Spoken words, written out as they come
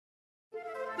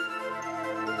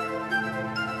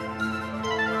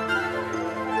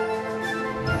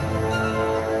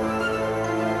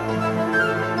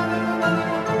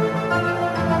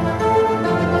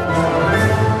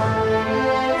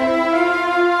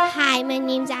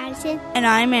Addison. And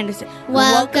I'm Anderson.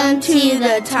 Welcome to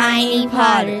the Tiny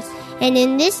Potters. And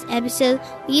in this episode,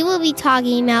 we will be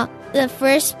talking about the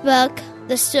first book,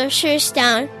 The Sorcerer's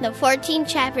Stone, the 14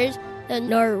 chapters, the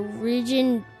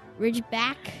Norwegian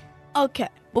Ridgeback. Okay,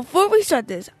 before we start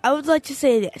this, I would like to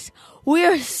say this. We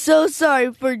are so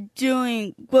sorry for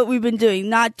doing what we've been doing,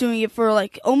 not doing it for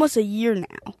like almost a year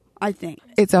now, I think.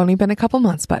 It's only been a couple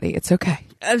months, buddy. It's okay.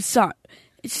 I'm sorry.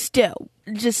 Still,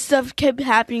 just stuff kept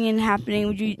happening and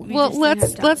happening.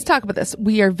 Let's talk about this.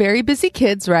 We are very busy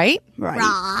kids, right?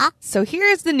 Right. So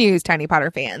here's the news, Tiny Potter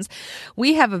fans.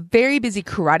 We have a very busy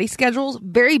karate schedules,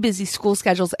 very busy school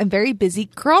schedules, and very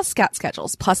busy Girl Scout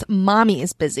schedules. Plus, Mommy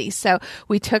is busy. So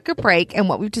we took a break, and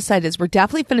what we've decided is we're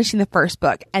definitely finishing the first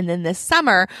book. And then this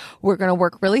summer, we're going to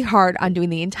work really hard on doing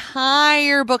the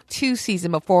entire book 2 season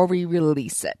before we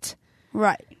release it.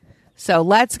 Right. So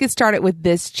let's get started with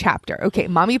this chapter. Okay,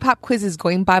 Mommy Pop Quiz is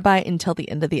going bye-bye until the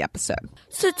end of the episode.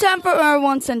 So time for our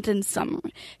one-sentence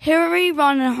summary. Harry,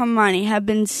 Ron, and Hermione have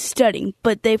been studying,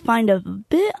 but they find a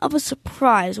bit of a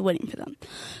surprise waiting for them.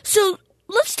 So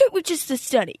let's start with just the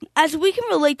studying, as we can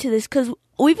relate to this because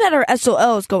we've had our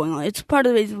SOLs going on. It's part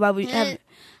of the reason why we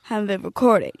haven't been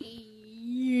recording.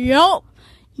 Yup.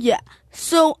 Yeah.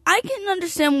 So I can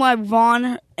understand why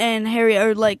Ron and Harry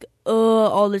are like,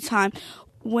 all the time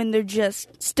when they're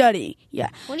just studying. Yeah.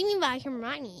 What do you mean by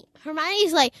Hermione?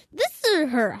 Hermione's like, this is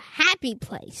her happy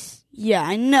place. Yeah,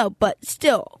 I know, but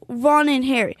still, Ron and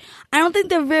Harry, I don't think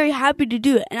they're very happy to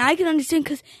do it. And I can understand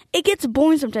because it gets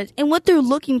boring sometimes. And what they're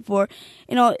looking for,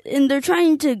 and they're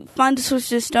trying to find the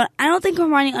Sorcerer's Stone. I don't think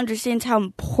Hermione understands how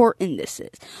important this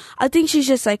is. I think she's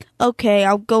just like, okay,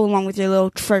 I'll go along with your little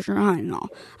treasure hunt and all.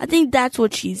 I think that's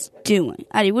what she's doing.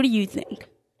 Addie, what do you think?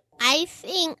 I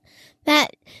think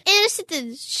that in a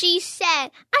sentence, she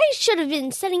said, I should have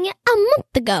been studying it a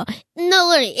month ago. No,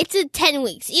 literally, it's 10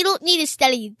 weeks. You don't need to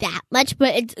study that much,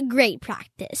 but it's great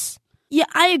practice. Yeah,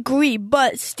 I agree,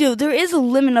 but still, there is a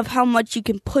limit of how much you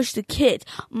can push the kids.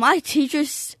 My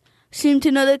teachers seem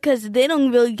to know that because they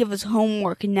don't really give us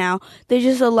homework now. They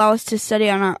just allow us to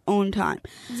study on our own time.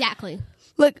 Exactly.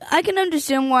 Like, I can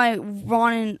understand why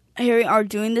Ron and Harry are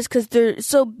doing this because they're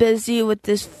so busy with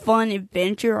this fun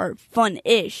adventure or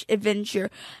fun-ish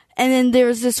adventure. And then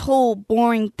there's this whole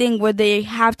boring thing where they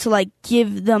have to, like,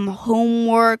 give them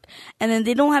homework. And then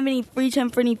they don't have any free time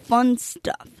for any fun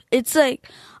stuff. It's like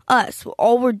us.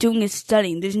 All we're doing is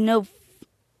studying. There's no,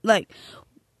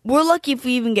 we're lucky if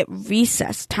we even get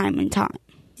recess time and time.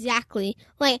 Exactly.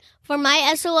 Like, for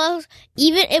my SOLs,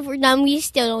 even if we're done, we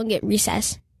still don't get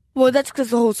recess. Well, that's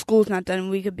because the whole school's not done and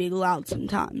we could be loud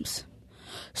sometimes.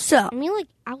 So. I mean, like,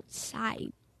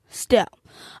 outside. Still.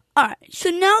 Alright, so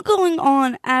now going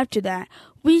on after that,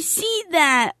 we see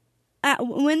that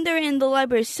when they're in the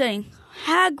library studying,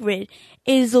 Hagrid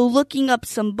is looking up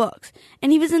some books.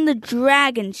 And he was in the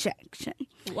dragon section.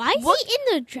 Why is he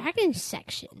in the dragon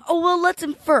section? Oh, well, let's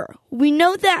infer. We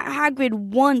know that Hagrid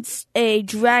wants a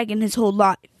dragon his whole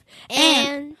life.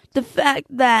 And the fact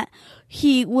that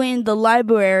he went in the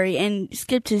library and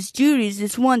skipped his duties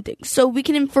is one thing. So we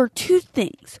can infer 2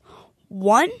 things.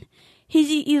 1,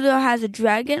 he either has a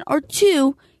dragon, or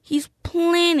 2, he's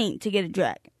planning to get a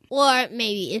dragon. Or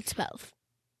maybe it's both.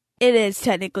 It is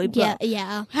technically both.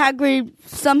 Yeah. Hagrid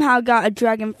somehow got a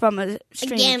dragon from a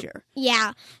stranger.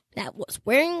 Yeah, that was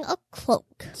wearing a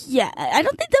cloak. Yeah, I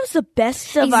don't think that was the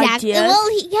best of ideas. Well,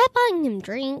 he kept buying him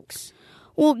drinks.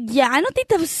 Well, yeah, I don't think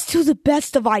that was still the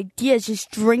best of ideas,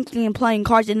 just drinking and playing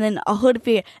cards and then a hood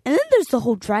figure. And then there's the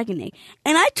whole dragon egg.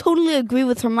 And I totally agree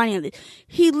with Hermione on this.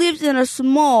 He lives in a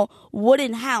small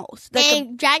wooden house.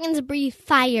 Dragons breathe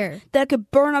fire. That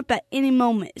could burn up at any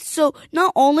moment. So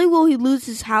not only will he lose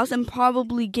his house and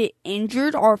probably get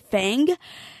injured or fanged,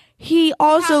 he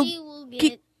also will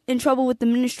get in trouble with the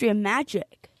Ministry of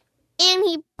Magic. And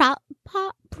he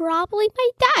probably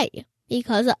might die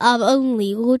because of a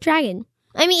legal dragon.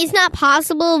 I mean, it's not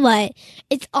possible, but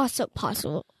it's also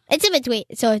possible. It's in between,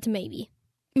 so it's a maybe.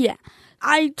 Yeah.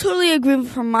 I totally agree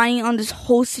with Hermione on this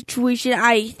whole situation.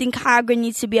 I think Hagrid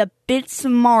needs to be a bit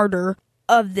smarter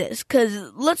of this.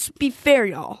 Because let's be fair,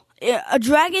 y'all. A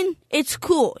dragon, it's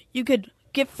cool. You could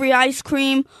get free ice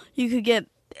cream. You could get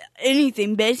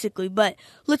anything, basically. But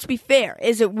let's be fair.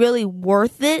 Is it really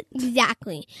worth it?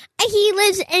 Exactly. He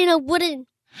lives in a wooden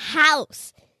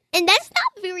house. And that's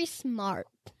not very smart.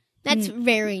 That's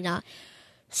very not.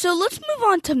 So let's move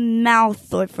on to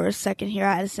Malfoy for a second here,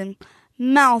 Addison.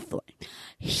 Malfoy.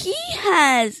 He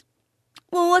has,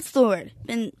 what's the word?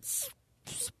 Been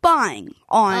spying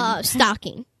on...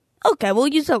 Stalking. Okay, we'll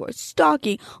use that word.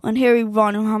 Stalking on Harry,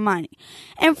 Ron, and Hermione.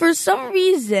 And for some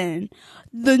reason,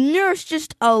 the nurse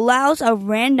just allows a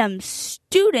random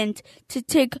student to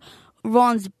take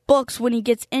Ron's books when he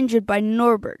gets injured by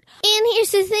Norbert. And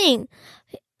here's the thing.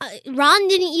 Ron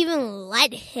didn't even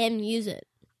let him use it.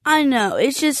 I know.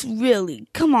 It's just really,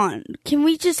 come on. Can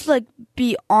we just,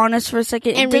 be honest for a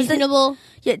second? And reasonable?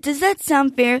 Does that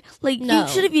sound fair? No. You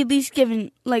should have at least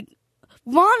given, Ron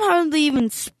hardly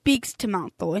even speaks to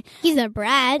Malfoy. He's a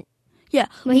brat. Yeah.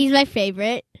 But he's my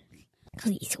favorite.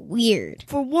 Because he's weird.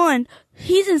 For one,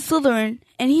 he's in Slytherin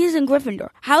and he's in Gryffindor.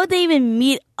 How would they even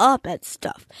meet up at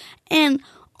stuff? And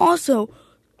also,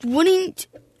 wouldn't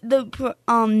the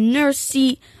nurse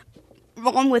see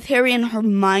Ron with Harry and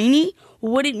Hermione?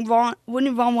 Wouldn't Ron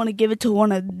want to give it to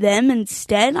one of them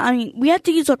instead? I mean, we have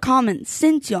to use our common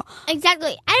sense, y'all.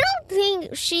 Exactly. I don't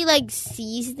think she,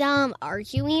 sees them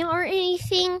arguing or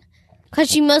anything.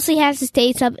 Because she mostly has to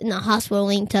stay up in the hospital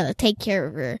wing to take care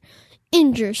of her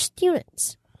injured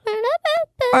students.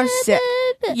 Are sick.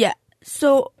 Yeah.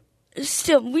 So,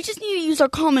 still, we just need to use our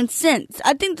common sense.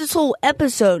 I think this whole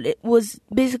episode, it was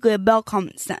basically about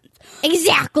common sense.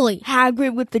 Exactly.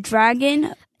 Hagrid with the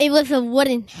dragon. It was a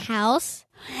wooden house.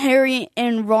 Harry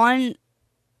and Ron,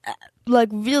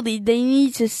 really, they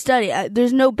need to study.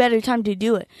 There's no better time to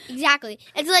do it. Exactly.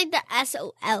 It's like the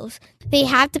SOLs. They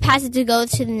have to pass it to go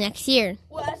to the next year.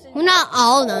 Well, not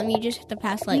all of them. You just have to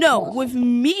pass, No, most. with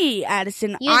me,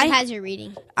 Addison, You have to pass your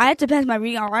reading. I have to pass my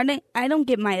reading. I don't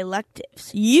get my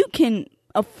electives. You can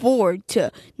afford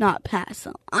to not pass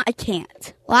them. I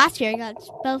can't. Last year, I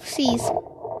got both C's.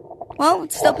 Well,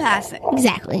 it's still passing.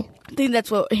 Exactly. I think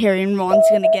that's what Harry and Ron's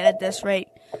going to get at this rate.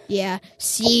 Yeah,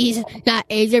 C's, not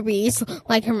A's or B's,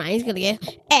 like Hermione's gonna get.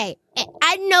 A.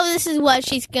 I know this is what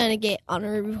she's gonna get on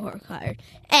her report card.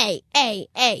 A.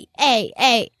 I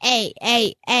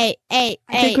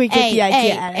think we get the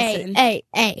idea, Addison. A.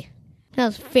 That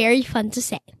was very fun to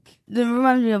say. That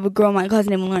reminds me of a girl my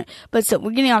cousin named Lauren. But so,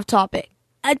 we're getting off topic.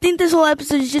 I think this whole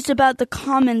episode is just about the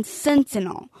common sense and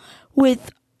all.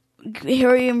 With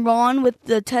Harry and Ron with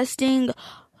the testing,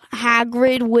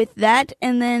 Hagrid with that,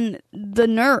 and then the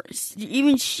nurse.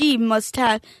 Even she must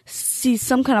see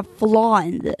some kind of flaw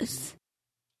in this.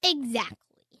 Exactly.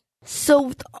 So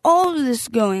with all of this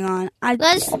going on,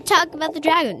 let's talk about the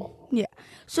dragon. Yeah.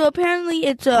 So apparently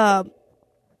it's a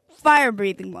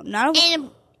fire-breathing one, not a...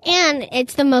 And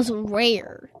it's the most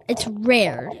rare. It's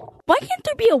rare. Why can't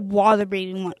there be a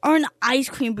water-breathing one or an ice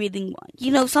cream-breathing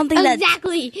one? Something that...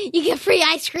 Exactly. You get free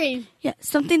ice cream. Yeah,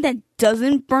 something that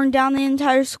doesn't burn down the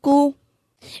entire school.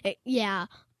 Yeah.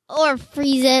 Or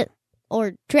freeze it.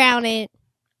 Or drown it.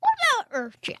 What about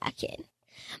Earth Dragon?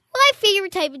 My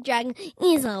favorite type of dragon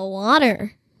is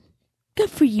water.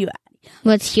 Good for you, Addie.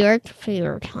 What's your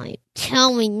favorite type?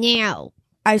 Tell me now.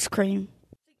 Ice cream.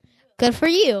 Good for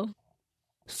you.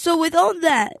 So with all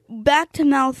that, back to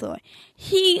Malfoy.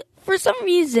 He, for some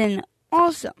reason,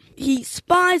 also, he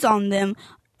spies on them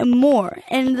more.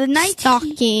 And the night...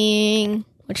 Stalking,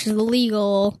 which is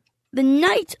illegal. The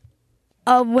night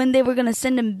of when they were going to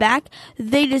send him back,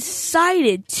 they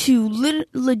decided to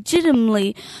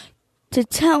legitimately to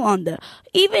tell on them.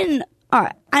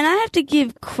 Alright, and I have to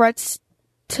give credits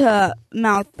to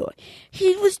Malfoy.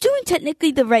 He was doing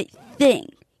technically the right thing.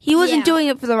 He wasn't doing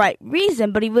it for the right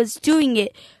reason, but he was doing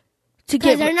it to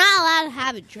get... Because they're not allowed to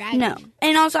have a dragon. No.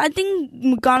 And also, I think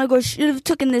McGonagall should have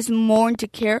taken this more into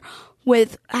care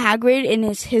with Hagrid and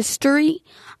his history.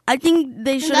 I think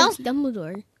they should have... That was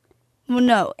Dumbledore. Well,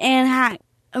 no. And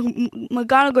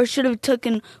McGonagall should have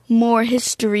taken more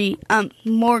history,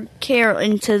 more care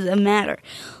into the matter.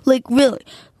 Really,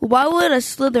 why would a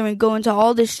Slytherin go into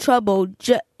all this trouble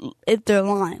if they're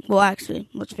lying? Well, actually,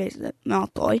 let's face it,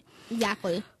 Malfoy.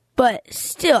 Exactly. But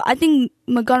still, I think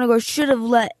McGonagall should have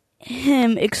let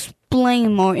him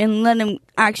explain more and let him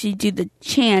actually do the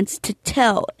chance to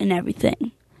tell and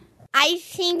everything. I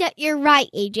think that you're right,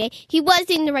 AJ. He was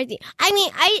doing the right thing. I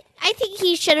mean, I think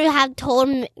he should have told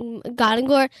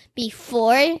McGonagall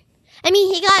before. I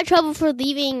mean, he got in trouble for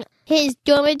leaving his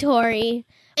dormitory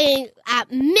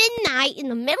at midnight, in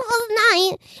the middle of the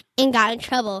night, and got in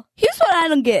trouble. Here's what I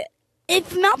don't get.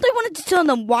 If Malfoy wanted to tell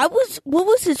them, what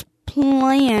was his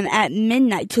plan at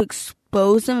midnight to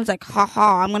expose them? It's like,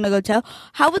 haha, I'm going to go tell.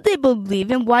 How would they believe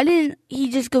him? Why didn't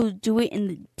he just go do it in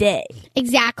the day?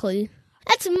 Exactly.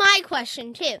 That's my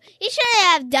question, too. He should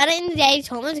have done it in the day,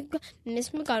 told Miss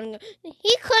McGonagall.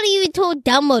 He could have even told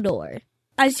Dumbledore.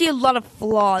 I see a lot of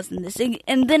flaws in this.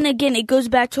 And then again, it goes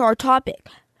back to our topic.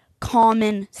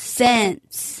 Common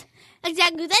sense.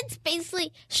 Exactly. That's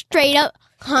basically straight up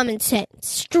common sense.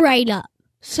 Straight up.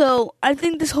 So, I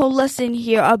think this whole lesson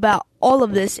here about all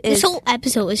of this is... This whole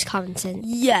episode is common sense.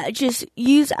 Yeah, just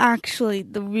use actually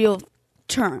the real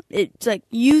term. It's like,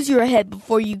 use your head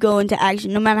before you go into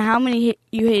action, no matter how many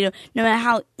you hate them, no matter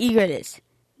how eager it is.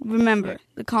 Remember,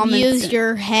 the common Use sense.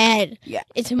 your head. Yeah.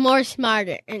 It's more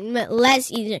smarter and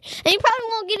less easier. And you probably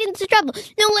won't get into trouble.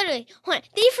 No, wait. Hold on.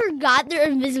 They forgot their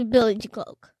invisibility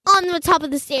cloak on the top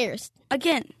of the stairs.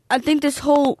 Again, I think this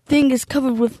whole thing is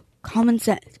covered with common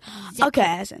sense. Okay,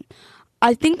 Addison.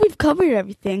 I think we've covered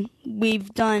everything.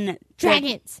 We've done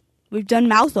Dragons. We've done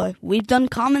Malfoy. We've done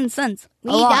common sense.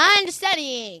 We A lot. done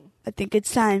studying. I think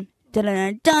it's time. Dun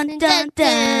dun dun dun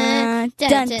dun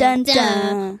dun dun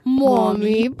dun.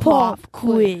 Mommy Pop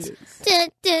Quiz. Dun,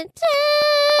 dun,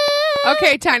 dun.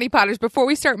 Okay, Tiny Potters, before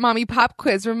we start Mommy Pop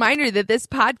Quiz, reminder that this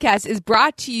podcast is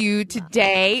brought to you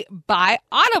today by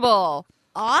Audible.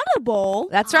 Audible?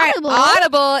 That's right.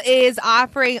 Audible is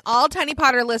offering all Tiny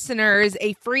Potter listeners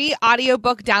a free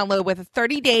audiobook download with a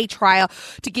 30-day trial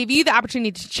to give you the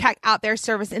opportunity to check out their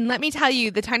service. And let me tell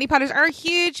you, the Tiny Potters are a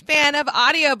huge fan of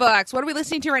audiobooks. What are we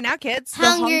listening to right now, kids?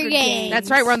 Hunger Games.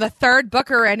 That's right. We're on the third book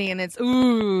already, and it's,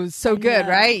 so good,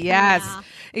 right? Yes. Yeah.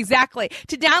 Exactly.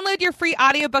 To download your free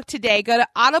audiobook today, go to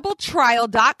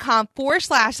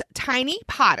audibletrial.com/Tiny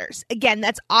Potters. Again,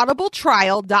 that's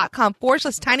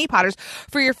audibletrial.com/Tiny Potters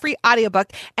for your free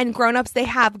audiobook. And grown-ups, they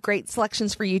have great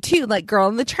selections for you too, like Girl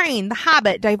on the Train, The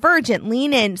Hobbit, Divergent,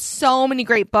 Lean In, so many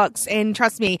great books. And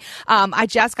trust me, I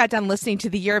just got done listening to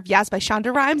The Year of Yes by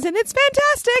Shonda Rhimes, and it's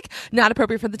fantastic. Not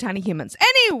appropriate for the tiny humans.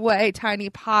 Anyway, Tiny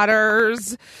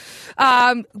Potters,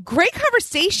 great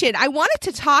conversation. I wanted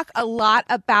to talk a lot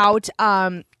about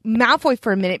Malfoy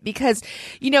for a minute because,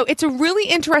 it's a really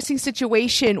interesting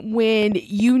situation when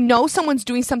you know someone's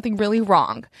doing something really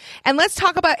wrong. And let's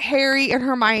talk about Harry and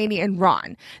Hermione and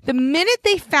Ron. The minute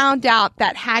they found out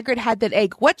that Hagrid had that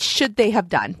egg, what should they have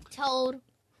done? Told.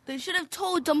 They should have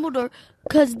told Dumbledore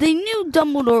because they knew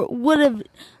Dumbledore would have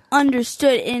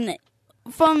understood. And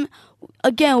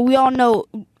again, we all know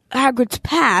Hagrid's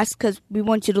past because we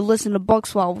want you to listen to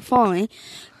books while we're following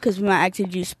because we might actually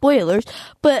do spoilers.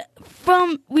 But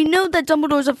we know that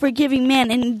Dumbledore's a forgiving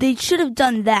man, and they should have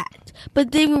done that.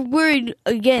 But they were worried,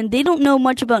 again, they don't know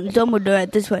much about Dumbledore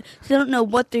at this point. So they don't know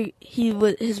what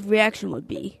his reaction would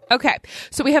be. Okay,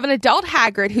 so we have an adult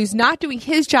Hagrid who's not doing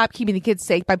his job keeping the kids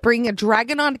safe by bringing a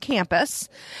dragon on campus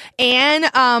and,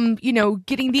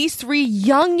 getting these three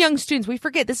young students. We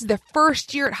forget this is their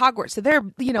first year at Hogwarts. So they're,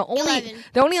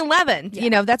 they're only 11.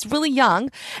 Yeah. That's really young.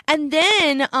 And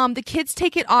then the kids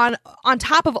take it on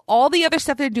top of all the other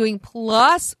stuff they're doing,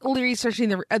 plus researching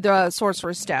the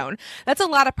Sorcerer's Stone. That's a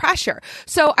lot of pressure.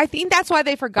 So I think that's why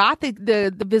they forgot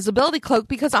the visibility cloak,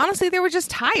 because honestly, they were just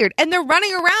tired. And they're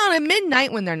running around at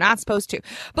midnight when they're not supposed to.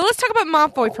 But let's talk about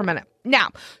Malfoy for a minute.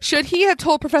 Now, should he have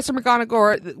told Professor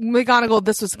McGonagall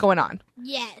this was going on?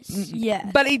 Yes. Yeah.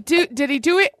 But did he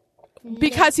do it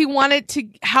because he wanted to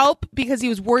help, because he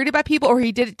was worried about people, or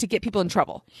he did it to get people in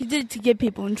trouble? He did it to get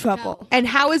people in trouble. No. And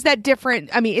how is that different?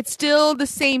 I mean, it's still the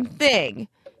same thing.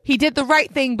 He did the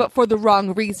right thing, but for the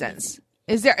wrong reasons.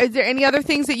 Is there any other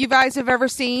things that you guys have ever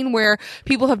seen where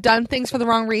people have done things for the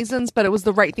wrong reasons, but it was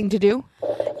the right thing to do?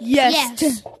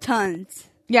 Yes. Tons.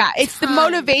 Yeah, it's the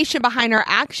motivation behind our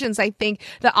actions, I think,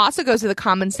 that also goes to the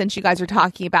common sense you guys are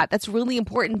talking about. That's really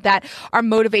important, that our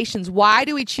motivations, why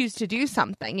do we choose to do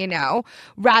something,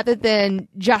 rather than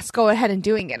just go ahead and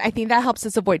doing it. I think that helps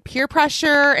us avoid peer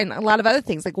pressure and a lot of other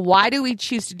things. Like, why do we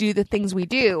choose to do the things we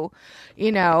do,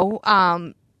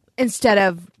 instead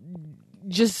of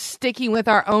just sticking with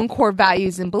our own core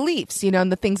values and beliefs,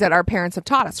 and the things that our parents have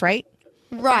taught us, right?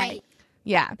 Right.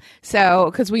 Yeah.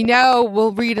 So, because we know,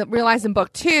 we'll realize in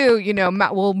book 2,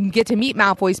 we'll get to meet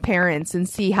Malfoy's parents and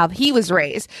see how he was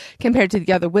raised compared to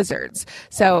the other wizards.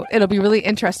 So it'll be really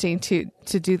interesting to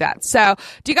do that. So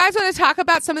do you guys want to talk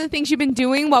about some of the things you've been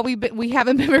doing while we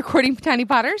haven't been recording Tiny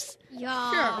Potters?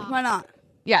 Yeah. Sure. Why not?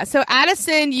 Yeah. So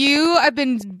Addison, you have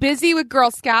been busy with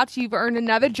Girl Scouts. You've earned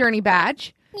another Journey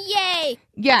badge. Yay.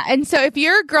 Yeah, and so if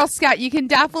you're a Girl Scout, you can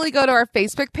definitely go to our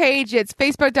Facebook page. It's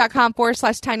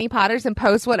facebook.com/Tiny Potters and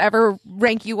post whatever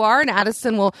rank you are, and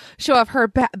Addison will show off her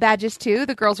badges too.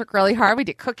 The girls work really hard. We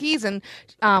did cookies, and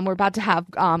we're about to have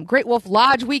Great Wolf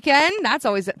Lodge weekend. That's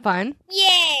always fun.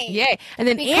 Yay. Yay. And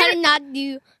then We cannot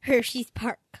do Hershey's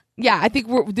Park. Yeah, I think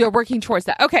they're working towards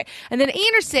that. Okay, and then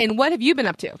Anderson, what have you been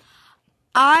up to?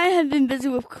 I have been busy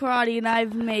with karate, and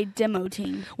I've made demo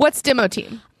team. What's demo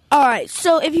team? All right,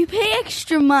 so if you pay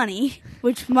extra money,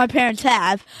 which my parents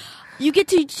have, you get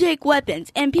to take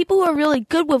weapons. And people who are really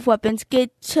good with weapons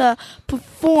get to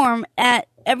perform at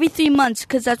every 3 months,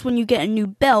 because that's when you get a new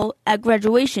belt at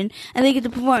graduation, and they get to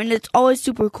perform, and it's always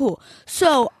super cool.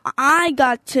 So I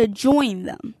got to join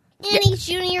them. And he's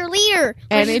junior leader.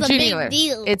 And Which it's is a junior big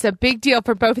deal. It's a big deal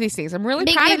for both of these things. I'm really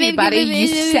Big, proud big, of you, big, buddy. big, big,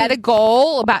 You big, set a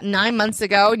goal about 9 months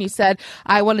ago, and you said,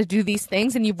 I want to do these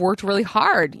things, and you've worked really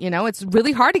hard. You know, it's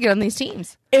really hard to get on these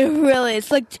teams. It really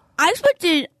is. Like, I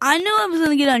knew I was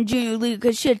going to get on junior league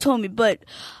because she had told me, but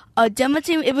demo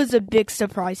team, it was a big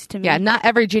surprise to me. Yeah, not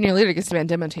every junior leader gets to be on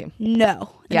demo team.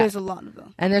 No. Yeah. There's a lot of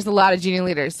them. And there's a lot of junior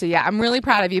leaders. So, yeah, I'm really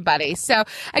proud of you, buddy. So,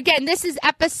 again, this is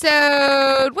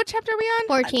episode... What chapter are we on?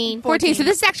 14. 14. So,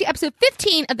 this is actually episode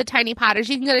 15 of the Tiny Potters.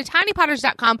 You can go to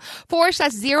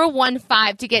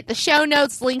tinypotters.com/015 to get the show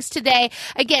notes, links today.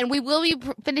 Again, we will be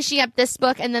finishing up this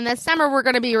book. And then this summer, we're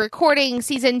going to be recording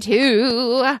season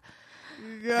 2.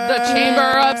 The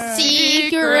Chamber of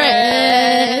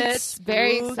Secrets.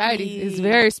 Very exciting. It's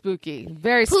very spooky.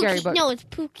 Very scary book. No, it's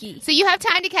Pookie. So you have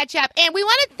time to catch up. And we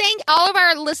want to thank all of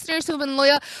our listeners who have been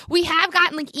loyal. We have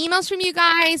gotten emails from you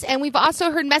guys, and we've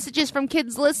also heard messages from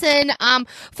Kids Listen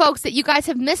folks that you guys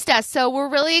have missed us. So we're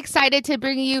really excited to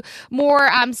bring you more.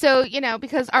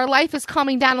 Because our life is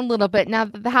calming down a little bit now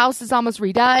that the house is almost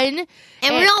redone.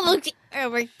 And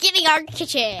we're getting our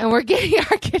kitchen. And we're getting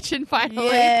our kitchen finally.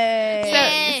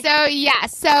 Yay.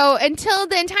 So until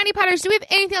then, Tiny Potters, do we have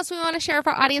anything else we want to share with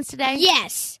our audience today?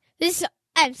 Yes. This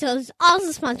episode is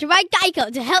also sponsored by Geico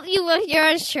to help you with your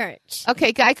insurance.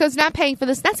 Okay, Geico's not paying for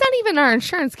this. That's not even our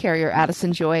insurance carrier,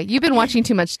 Addison Joy. You've been watching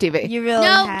too much TV. You really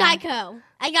No, have. Geico.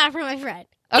 I got it from my friend.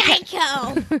 Okay.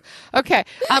 Geico. Okay.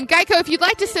 Geico, if you'd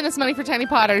like to send us money for Tiny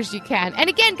Potters, you can. And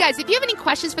again, guys, if you have any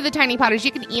questions for the Tiny Potters,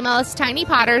 you can email us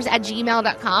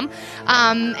tinypotters@gmail.com.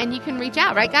 And you can reach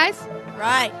out, right, guys?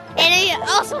 Right. And I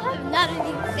also have another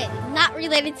thing to say, not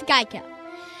related to Geico.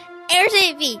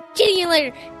 AirTV, getting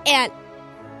later, and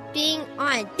being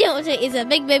on Delta is a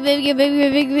big, a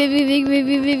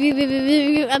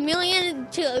million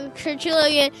to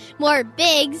trillion more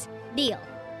bigs deal.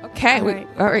 Okay. All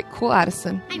All right. Cool,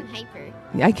 Addison. I'm hyper.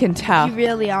 I can tell. You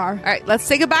really are. All right. Let's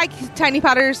say goodbye, Tiny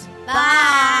Potters.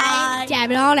 Bye. Dab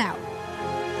it on out.